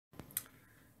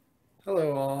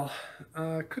Hello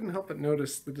all. Couldn't help but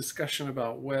notice the discussion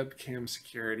about webcam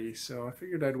security, so I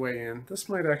figured I'd weigh in. This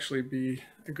might actually be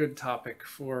a good topic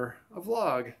for a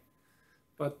vlog,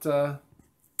 but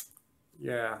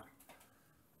yeah.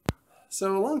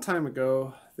 So a long time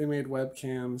ago, they made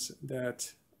webcams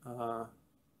that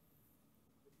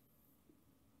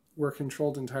were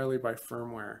controlled entirely by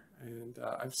firmware, and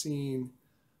I've seen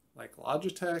like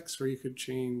Logitech's where you could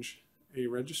change a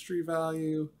registry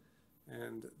value,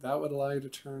 and that would allow you to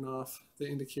turn off the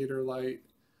indicator light.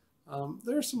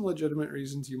 There are some legitimate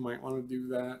reasons you might want to do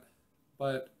that,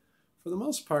 but for the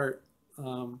most part,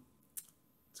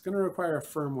 it's going to require a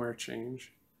firmware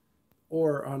change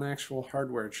or an actual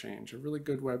hardware change. A really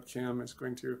good webcam is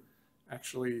going to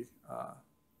actually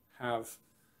have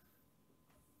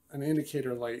an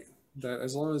indicator light that,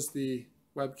 as long as the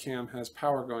webcam has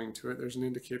power going to it, there's an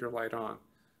indicator light on.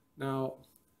 Now,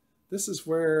 this is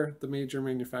where the major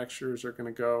manufacturers are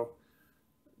going to go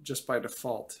just by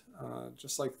default.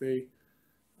 Just like there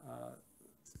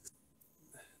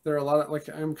are a lot of, like,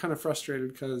 I'm kind of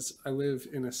frustrated because I live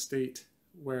in a state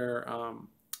where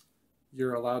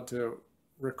you're allowed to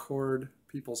record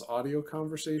people's audio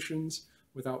conversations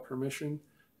without permission.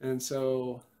 And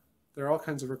so there are all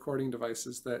kinds of recording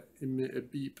devices that emit a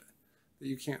beep that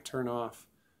you can't turn off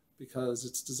because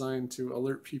it's designed to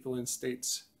alert people in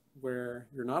states where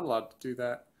you're not allowed to do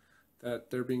that, that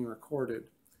they're being recorded.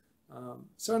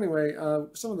 So anyway,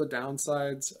 some of the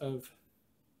downsides of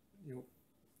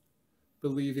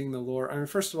believing the lore. I mean,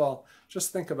 first of all,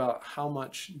 just think about how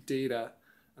much data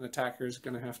an attacker is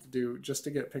going to have to do just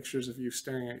to get pictures of you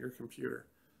staring at your computer.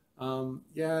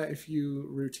 Yeah, if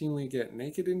you routinely get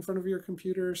naked in front of your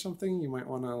computer or something, you might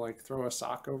want to like throw a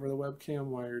sock over the webcam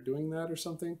while you're doing that or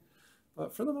something.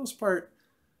 But for the most part,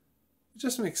 it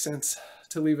just makes sense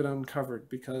to leave it uncovered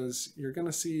because you're going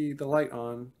to see the light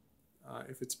on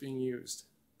if it's being used.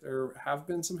 There have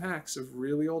been some hacks of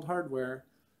really old hardware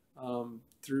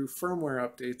through firmware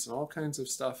updates and all kinds of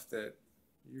stuff that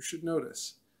you should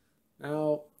notice.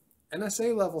 Now,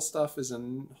 NSA level stuff is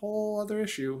a whole other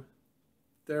issue.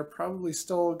 They're probably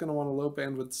still going to want a low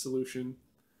bandwidth solution.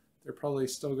 They're probably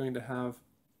still going to have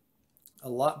a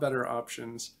lot better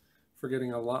options for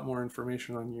getting a lot more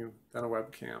information on you than a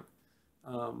webcam.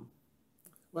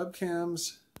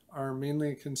 Webcams are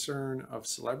mainly a concern of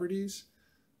celebrities,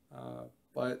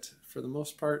 but for the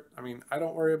most part, I mean, I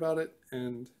don't worry about it,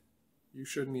 and you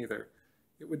shouldn't either.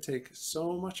 It would take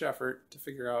so much effort to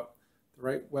figure out the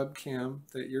right webcam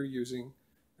that you're using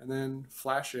and then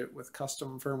flash it with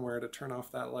custom firmware to turn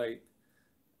off that light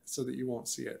so that you won't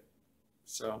see it.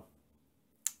 So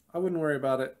I wouldn't worry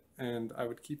about it, and I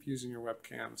would keep using your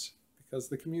webcams because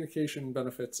the communication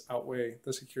benefits outweigh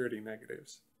the security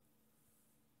negatives.